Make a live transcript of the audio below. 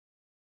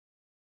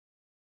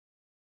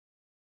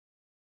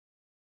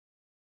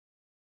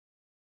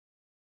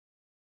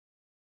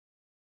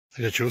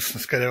Takže čus,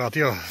 dneska je 9.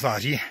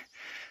 září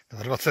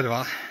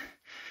 2022.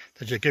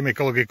 Teď JayKay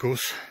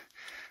mykologicus.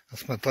 A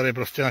jsme tady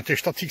prostě na těch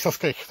štacích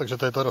saských, takže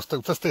tady to roste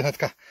u cesty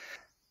hnedka.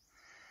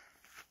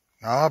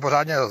 No,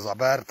 pořádně to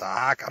zaber,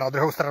 tak. A na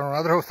druhou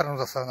stranu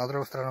zase, na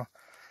druhou stranu.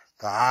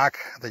 Tak,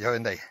 a teď ho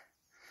vyndej.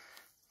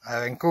 A je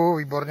venku,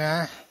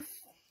 výborně.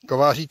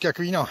 Kovářík jak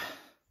víno.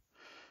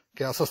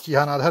 Já se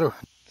stíhá nádheru.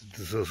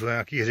 To jsou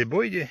nějaký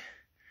hřiboidi.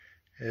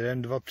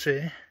 1, 2,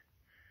 3.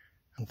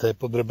 A to je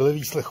podrobili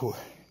výslechu.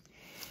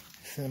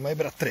 Jestli nemají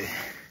bratry.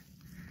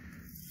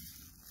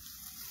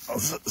 A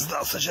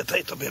zdá se, že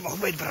tady to by mohl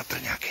být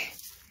bratr nějaký.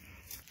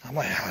 A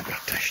moje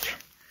bratr ještě.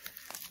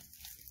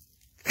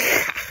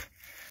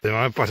 Tady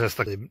máme pařez,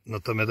 tak na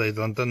tom je tady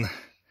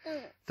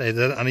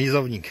ten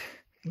anýzovník.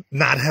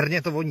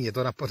 Nádherně to voní, je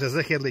to na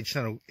pařezech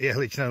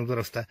jehličnanů to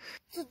roste.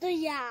 Co to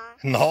je?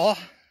 No,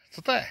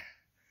 co to je?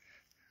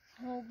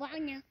 Houba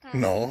nějaká.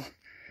 No,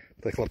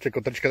 to je chlapče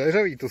kotrčka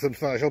deřový, tu jsem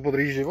se našel po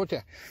druhý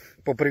životě.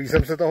 Poprvé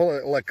jsem se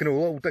toho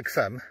leknul a utek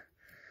jsem.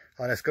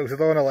 A dneska už se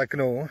toho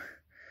neleknu.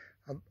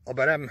 A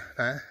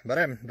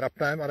berem,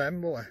 drapnem a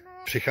jdem, vole.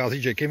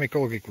 Přichází JayKay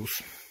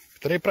mykologicus,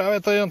 který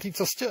právě tady na té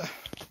cestě,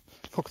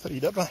 po který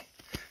jdeme,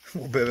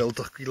 objevil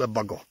takovýhle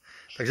bago.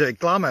 Takže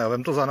vykláme,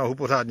 vem to za nohu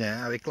pořádně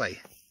a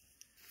vyklej.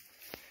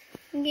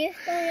 Je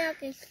to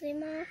nějaký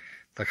slima?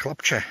 Tak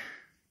chlapče,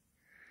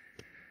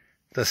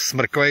 to je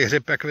smrkový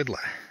hřib jak vidle.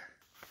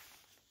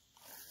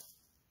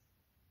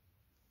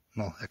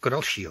 No, jako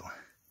další, jo.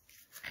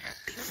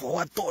 Ty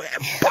vole, to je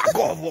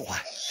bago,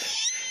 vole.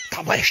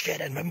 Tamhle ještě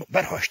jeden,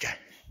 ber ho ještě.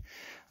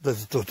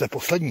 To je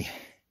poslední.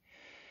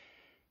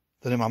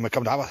 To nemáme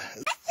kam dávat.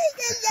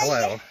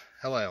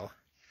 Hele jo.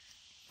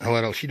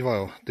 Hele, další dva,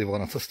 jo. Ty vole,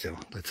 na cestě, jo.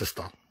 To je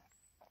cesta.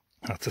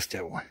 Na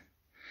cestě, vole.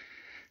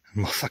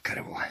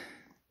 Masakr, vole.